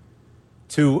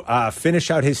to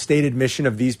finish out his stated mission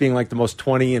of these being like the most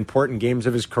 20 important games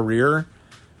of his career.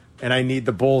 And I need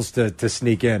the Bulls to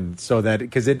sneak in so that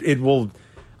because it will.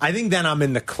 I think then I'm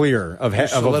in the clear of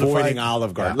avoiding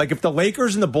Olive Garden. Yeah. Like if the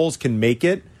Lakers and the Bulls can make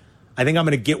it, I think I'm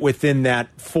going to get within that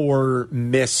 4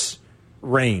 miss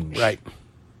range. Right.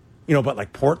 You know, but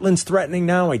like Portland's threatening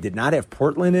now. I did not have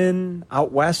Portland in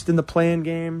out west in the play-in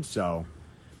game, so.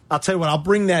 I'll tell you what, I'll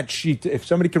bring that sheet. If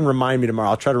somebody can remind me tomorrow,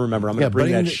 I'll try to remember. I'm going to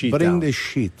bring that sheet down. Bring the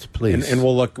sheet, please. And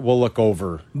we'll look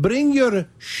over. Bring your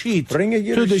sheet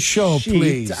to the show,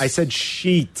 please. I said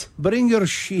sheet. Bring your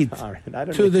sheet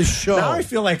to the show. Now I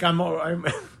feel like I'm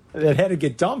it had to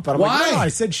get dumped. But I'm Why? like, no, I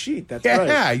said sheet. That's right.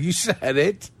 Yeah, you said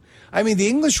it. I mean, the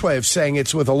English way of saying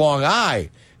it's with a long I.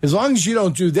 As long as you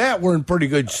don't do that, we're in pretty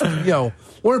good,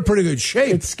 we're in pretty good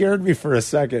shape. It scared me for a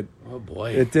second. Oh,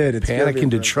 boy. It did. It Panic in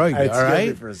Detroit, all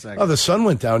right? For a second. Oh, the sun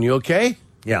went down. You okay?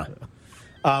 Yeah.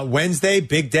 Wednesday,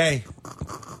 big day.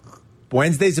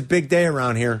 Wednesday's a big day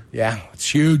around here. Yeah, it's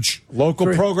huge.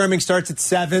 Local programming starts at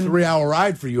 7. 3-hour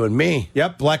ride for you and me.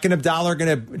 Yep. Bleck and Abdallah are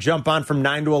going to jump on from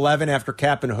 9 to 11 after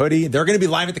Cap and Hoodie. They're going to be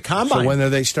live at the Combine. So when are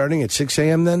they starting? At 6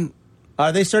 a.m. then?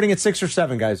 Are they starting at 6 or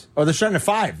 7, guys? Oh, they're starting at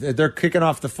 5. They're kicking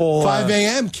off the full 5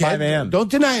 a.m. Kid. 5 a.m.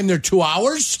 Don't deny them. They're 2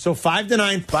 hours. So 5 to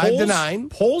 9. 5 to 9.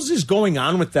 Polls is going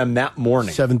on with them that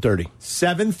morning. 7:30.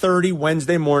 7:30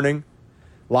 Wednesday morning.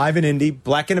 Live in Indy.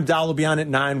 Bleck and Abdallah will be on at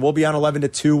 9. We'll be on 11 to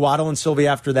 2. Waddle and Sylvie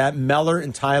after that. Meller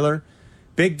and Tyler.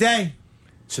 Big day.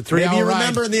 It's a 3-hour ride. Maybe you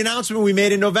remember the announcement we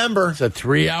made in November. It's a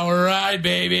 3-hour ride,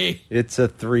 baby. It's a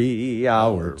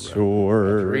 3-hour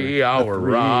tour. 3-hour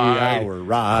ride. 3-hour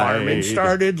ride. Carmen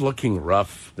started looking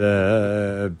rough.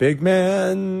 The big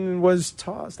man was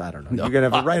tossed. I don't know. No. You're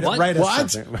going to have to write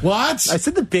us something. What? I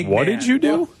said the big man. What did you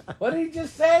do? What did he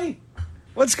just say?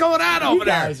 What's going on over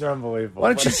there? You guys are unbelievable. Why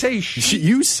don't you say sheet?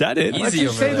 You said it. Why don't you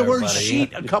say the word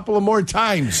sheet a couple of more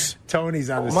times? Tony's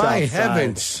on the My south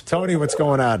heavens. side. Tony, what's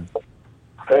going on?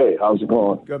 Hey, how's it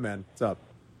going? Good, man. What's up?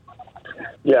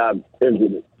 Yeah,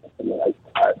 you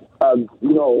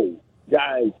know,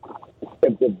 guys,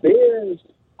 if the Bears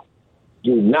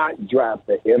do not draft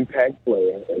the impact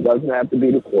player, it doesn't have to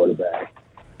be the quarterback,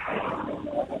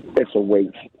 it's a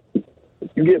waste. If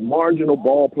you get marginal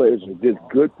ball players or just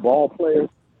good ball players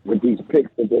with these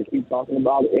picks that they keep talking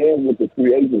about and with the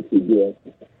free agency deal,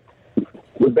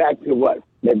 we're back to what?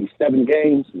 Maybe 7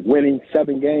 games, winning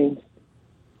 7 games?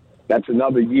 That's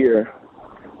another year.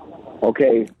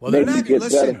 Okay. Well, they're not.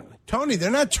 Listen, Tony,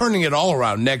 they're not turning it all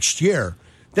around next year.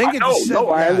 They get I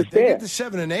understand. They get to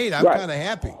 7 and 8. I'm kind of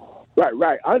happy.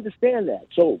 Right. I understand that.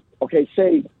 So, okay,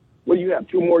 say, what do you have?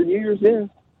 2 more years then?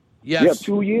 Yes. You have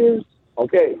 2 years?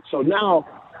 Okay. So now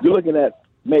you're looking at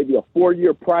maybe a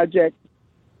 4-year project.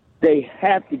 They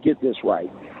have to get this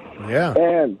right. Yeah.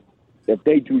 And if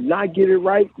they do not get it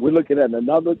right, we're looking at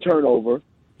another turnover.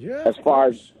 Yeah. As far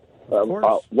as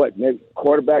maybe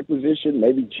quarterback position,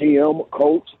 maybe GM,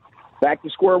 coach, back to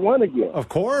square one again. Of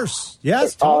course.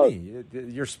 Yes, Tony.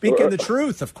 You're speaking the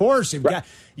truth. Of course.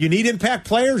 You need impact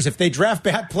players. If they draft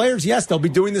bad players, yes, they'll be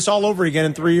doing this all over again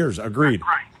in 3 years. Agreed.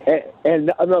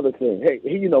 And another thing, hey,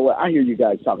 you know what? I hear you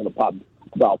guys talking about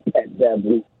Pat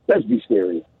Beverly. Let's be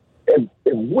serious. If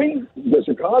the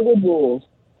Chicago Bulls,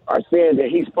 are saying that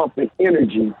he's pumping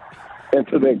energy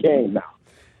into their game now,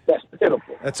 That's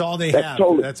pitiful. That's all they That's have.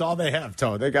 totally- That's all they have,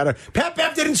 Toe. They got to. Pat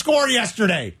Bev didn't score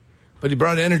yesterday, But he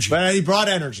brought energy. but he brought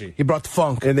energy, He brought the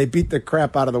funk. and they beat the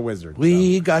crap out of the Wizards.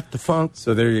 We got the funk.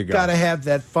 So there you go. Got to have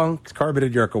that funk. It's Carbon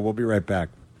and Yurko. We'll be right back.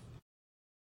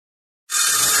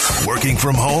 Working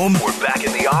from home? We're back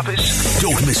in the office?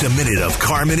 Don't miss a minute of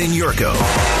Carmen and Yurko.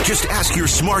 Just ask your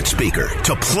smart speaker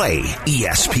to play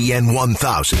ESPN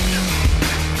 1000.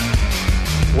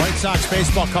 White Sox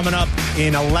baseball coming up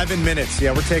in 11 minutes.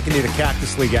 Yeah, we're taking you to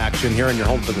Cactus League action here on your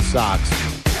home for the Sox.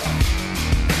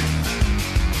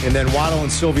 And then Waddle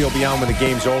and Sylvia will be on when the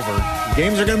game's over. The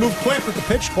games are going to move quick with the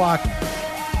pitch clock.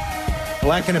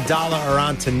 Black and Abdallah are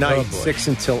on tonight, 6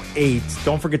 until 8.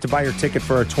 Don't forget to buy your ticket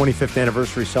for our 25th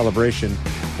anniversary celebration.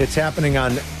 It's happening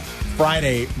on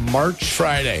Friday, March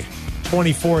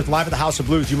 24th, live at the House of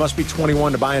Blues. You must be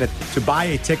 21 to buy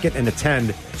a ticket and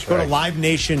attend. Go to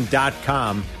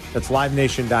livenation.com. That's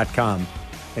livenation.com.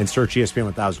 And search ESPN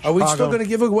 1000. Are we still going to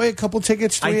give away a couple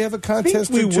tickets? Do we have a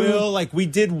contest? I think we or two? will. Like we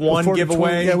did one Before the giveaway.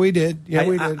 20 Yeah, we did. Yeah,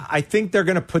 we did. I think they're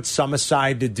going to put some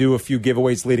aside to do a few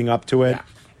giveaways leading up to it. Yeah.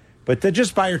 But to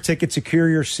just buy your ticket, secure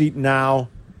your seat now.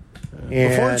 And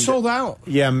before it's sold out.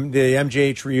 Yeah, the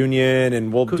MJH reunion,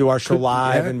 and we'll do our show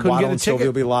live, and Waddle and Sylvia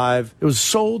will be live. It was a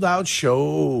sold-out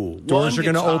show. Doors are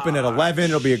going to open at 11.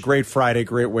 It'll be a great Friday,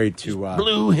 great way to...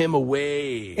 blew him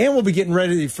away. And we'll be getting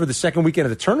ready for the second weekend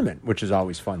of the tournament, which is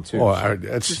always fun, too. Oh,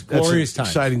 that's glorious times.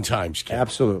 Exciting times, Ken.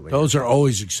 Absolutely. Those are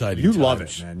always exciting You times. love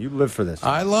it, man. You live for this.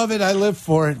 I love it. I live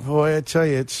for it. Boy, I tell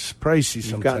you, it's pricey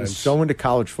sometimes. You've gotten so into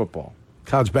college football.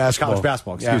 College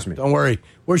basketball. Excuse me. Don't worry.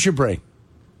 Where's your brain?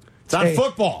 It's on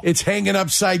football. It's hanging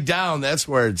upside down. That's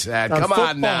where it's at. Come football,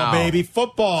 on now. baby.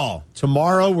 Football.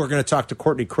 Tomorrow, we're going to talk to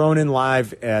Courtney Cronin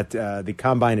live at the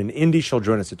Combine in Indy. She'll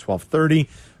join us at 12:30.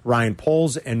 Ryan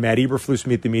Poles and Matt Eberflus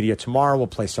meet the media tomorrow. We'll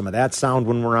play some of that sound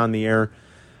when we're on the air.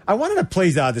 I wanted to play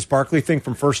this Barkley thing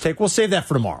from First Take. We'll save that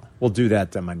for tomorrow. We'll do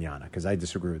that mañana because I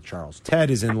disagree with Charles. Ted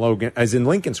is in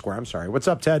Lincoln Square. I'm sorry. What's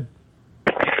up, Ted?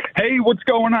 Hey, what's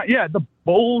going on? Yeah, the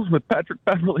Bulls with Patrick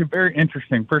Beverly, very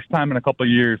interesting. First time in a couple of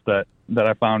years that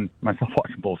I found myself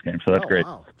watching Bulls games, so that's great.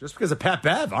 Wow. Just because of Pat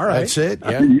Bev. All right. That's it,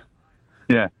 yeah.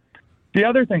 Yeah. The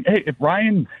other thing, hey, if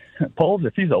Ryan Poles,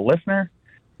 if he's a listener,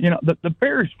 the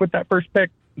Bears with that first pick,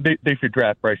 they should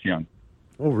draft Bryce Young.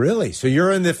 Oh, really? So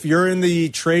you're in the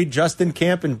trade Justin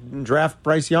camp and draft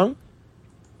Bryce Young?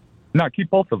 No, keep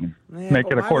both of them. Make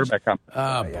it a quarterback comp.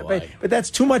 Oh, boy. But that's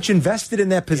too much invested in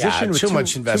that position. Yeah, with too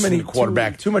much invested in the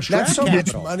quarterback. Too much not draft so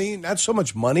capital. Not so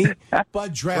much money,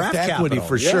 but draft equity capital,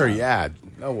 for sure. Yeah.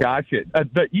 No, gotcha.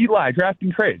 The Eli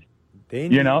drafting trade.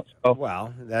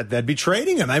 Well, that'd be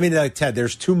trading him. I mean, Ted,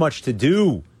 there's too much to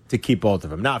do to keep both of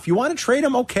them. Now, if you want to trade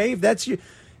him, okay. If that's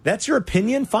your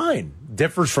opinion, fine.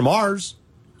 Differs from ours,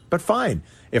 but fine.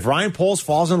 If Ryan Poles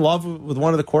falls in love with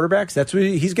one of the quarterbacks, that's what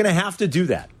he's going to have to do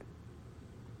that.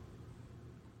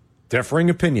 Differing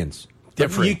opinions.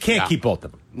 You can't keep both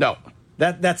of them. No.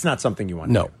 That's not something you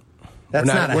want to do. That's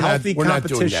We're not a healthy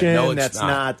competition. No, that's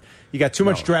not. You got too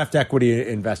much draft equity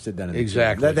invested then.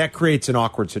 Exactly. That creates an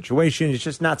awkward situation. It's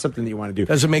just not something that you want to do.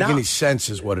 Doesn't make any sense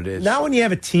is what it is. Now when you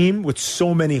have a team with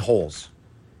so many holes,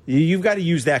 you've got to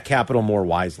use that capital more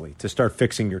wisely to start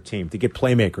fixing your team, to get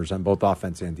playmakers on both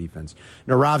offense and defense.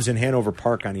 Narav's in Hanover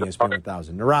Park on ESPN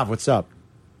 1000. Narav, what's up?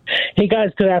 Hey,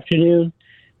 guys. Good afternoon.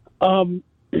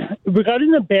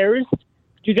 Regarding the Bears, do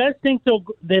you guys think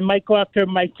they might go after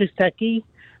Mike Gesicki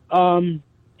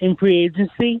in free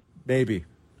agency? Maybe.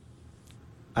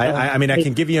 I mean, I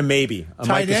can give you a maybe.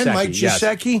 Tight end, Mike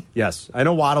Gesicki? Yes. I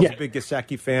know Waddle's a big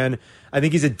Gesicki fan. I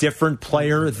think he's a different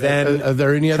player than... Are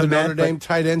there any other Notre Dame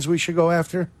tight ends we should go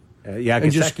after?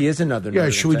 Gesicki is another Notre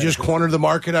Dame should we just corner the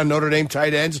market on Notre Dame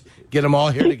tight ends? Get them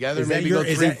all here together? Maybe go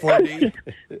 3-4 deep?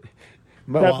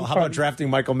 Well, how about drafting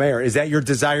Michael Mayer? Is that your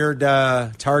desired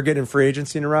target in free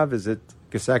agency, Narav? Is it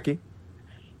Gesicki?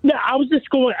 No, I was just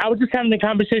having a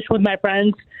conversation with my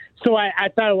friends, so I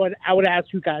thought I would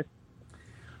ask you guys.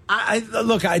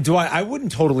 I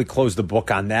wouldn't totally close the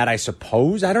book on that, I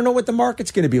suppose. I don't know what the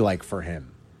market's going to be like for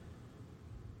him.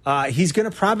 He's going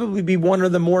to probably be one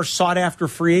of the more sought-after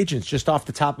free agents, just off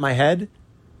the top of my head,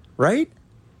 right?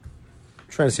 I'm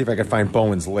trying to see if I can find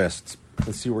Bowen's lists.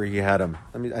 Let's see where he had him.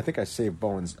 I think I saved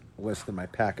Bowen's list in my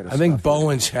packet of stuff. I think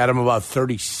Bowen's had him about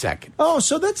 32nd. Oh,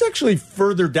 so that's actually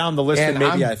further down the list than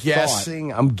maybe I thought.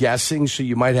 I'm guessing, so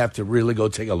you might have to really go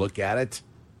take a look at it.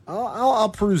 I'll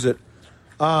peruse it.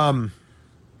 Wait, I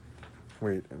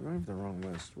have the wrong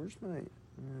list. Where's my...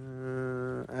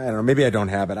 I don't know. Maybe I don't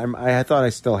have it. I thought I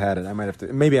still had it. I might have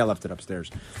to... Maybe I left it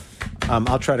upstairs.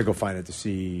 I'll try to go find it to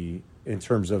see in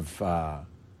terms of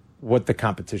what the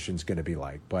competition's going to be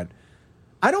like. But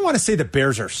I don't want to say the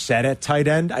Bears are set at tight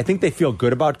end. I think they feel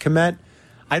good about Kmet.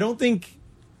 I don't think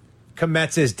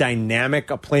Kmet's as dynamic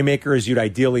a playmaker as you'd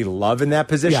ideally love in that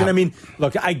position. Yeah. I mean,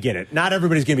 look, I get it. Not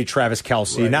everybody's going to be Travis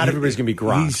Kelce. Right. Not everybody's going to be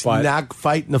Gronk. He's not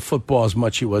fighting the football as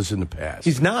much he was in the past.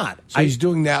 He's not. So he's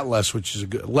doing that less, which is a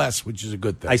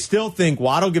good thing. I still think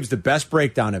Waddle gives the best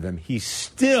breakdown of him. He's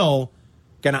still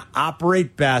going to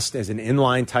operate best as an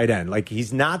inline tight end. Like,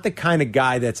 he's not the kind of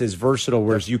guy that's as versatile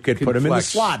whereas you could put him in the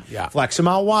slot, flex him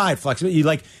out wide, flex him.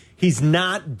 He's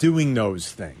not doing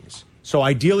those things. So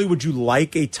ideally, would you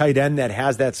like a tight end that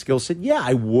has that skill set? Yeah,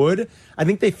 I would. I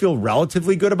think they feel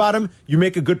relatively good about him. You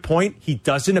make a good point. He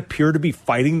doesn't appear to be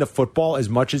fighting the football as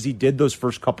much as he did those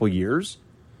first couple years.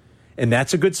 And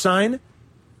that's a good sign.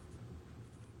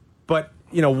 But,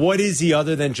 what is he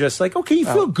other than just like, okay, you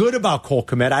feel good about Cole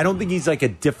Kmet. I don't think he's like a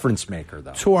difference maker,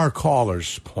 though. To our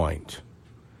caller's point,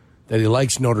 that he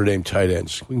likes Notre Dame tight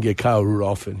ends. We can get Kyle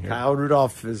Rudolph in here. Kyle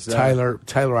Rudolph is... Tyler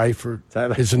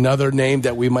Eifert is another name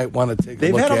that we might want to take a look at.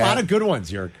 They've had a lot of good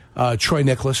ones, Jörg. Troy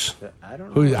Nicholas. I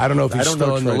don't know if he's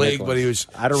still in the league, but he was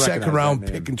second-round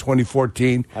pick in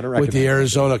 2014 with the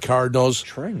Arizona Cardinals.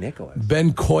 Troy Nicholas.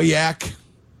 Ben Koyak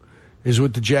is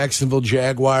with the Jacksonville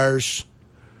Jaguars.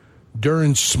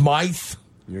 Duran Smythe.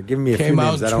 You're giving me a came few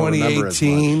out names in I don't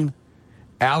 2018.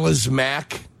 Alice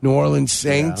Mack, New Orleans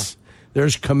Saints. Yeah.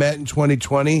 There's Kmet in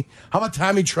 2020. How about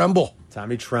Tommy Tremble?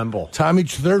 Tommy,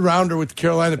 third rounder with the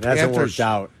Carolina Panthers. Hasn't worked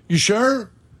out. You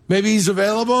sure? Maybe he's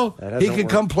available? He can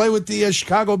come play with the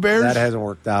Chicago Bears? That hasn't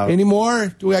worked out.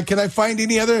 Anymore? Can I find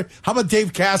any other? How about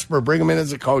Dave Casper? Bring him in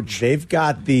as a coach. They've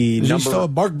got the Is he still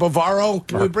Mark Bavaro?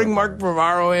 Can we bring Mark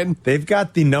Bavaro in? They've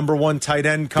got the number one tight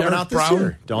end coming Derek out this Brown?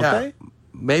 year, don't they?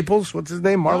 Maples? What's his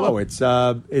name? Marlo? Oh,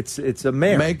 it's a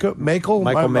Mayer. Michael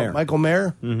Mayer. Michael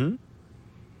Mayer? Mm-hmm.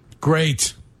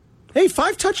 Great. Hey,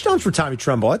 5 touchdowns for Tommy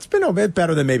Tremble. It's been a bit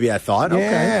better than maybe I thought.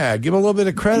 Yeah, give him a little bit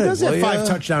of credit. He does have 5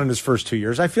 touchdowns in his first 2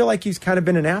 years. I feel like he's kind of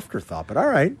been an afterthought, but all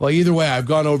right. Well, either way, I've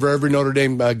gone over every Notre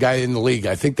Dame guy in the league.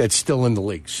 I think that's still in the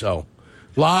league. So,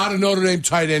 a lot of Notre Dame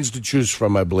tight ends to choose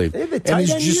from, I believe. And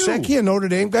is Gesicki a Notre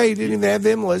Dame guy? He didn't even have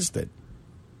him listed.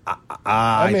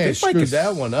 I may have screwed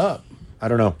that one up. I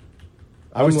don't know.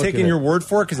 I was taking your word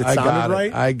for it because it sounded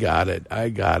right. I got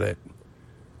it.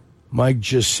 Mike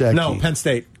Gesicki. No, Penn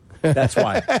State. That's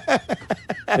why.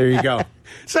 There you go.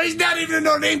 So he's not even a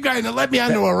Notre Dame guy, and it led me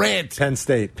onto a rant. Penn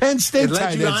State. It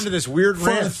led you onto this weird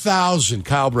rant. For 1,000,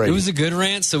 Kyle Brady. It was a good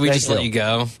rant, so we just let you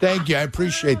go. Thank you. I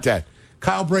appreciate that.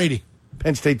 Kyle Brady,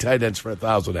 Penn State tight ends for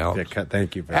 1,000, Al. Yeah,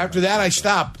 thank you. After that, I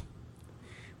stop.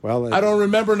 Well, I don't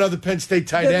remember another Penn State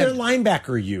tight end. They're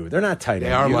linebacker you. They're not tight end.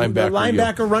 They are linebacker. They're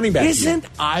linebacker, running back. Isn't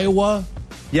Iowa?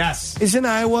 Yes. Isn't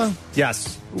Iowa?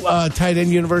 Yes. Tight end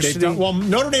university.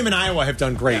 Notre Dame and Iowa have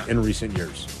done great in recent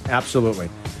years. Absolutely.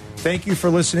 Thank you for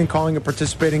listening, calling, and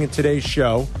participating in today's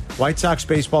show. White Sox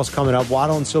baseball's coming up.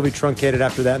 Waddle and Sylvie truncated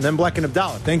after that, and then Bleck and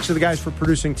Abdallah. Thanks to the guys for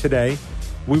producing today.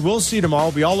 We will see you tomorrow.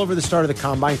 We'll be all over the start of the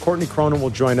Combine. Courtney Cronin will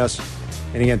join us.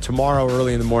 And again, tomorrow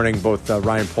early in the morning, both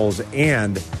Ryan Poles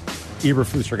and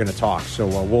Eberflus are going to talk. So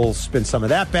we'll spin some of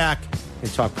that back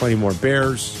and talk plenty more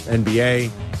Bears,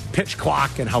 NBA, pitch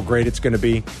clock, and how great it's going to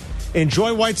be.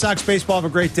 Enjoy White Sox baseball. Have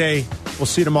a great day. We'll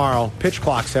see you tomorrow. Pitch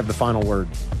clocks have the final word.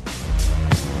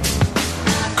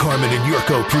 Carmen and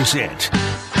Yurko present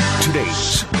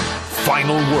today's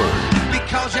final word.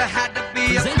 Because you had to be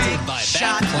Presented a big by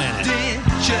shot. Planet.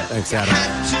 Thanks, Adam.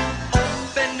 Had to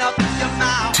open up your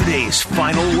mouth. Today's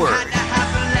final word Had to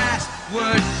have the last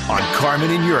word. on Carmen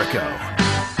and Yurko.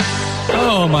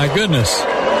 Oh, my goodness.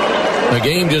 The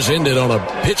game just ended on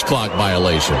a pitch clock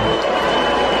violation.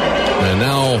 And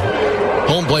now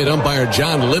home plate umpire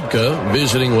John Libka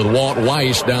visiting with Walt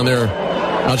Weiss down there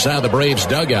outside the Braves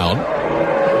dugout.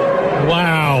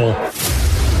 Wow.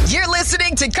 You're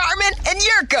listening to Carmen and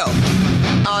Yurko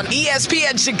on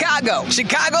ESPN Chicago,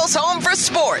 Chicago's home for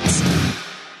sports.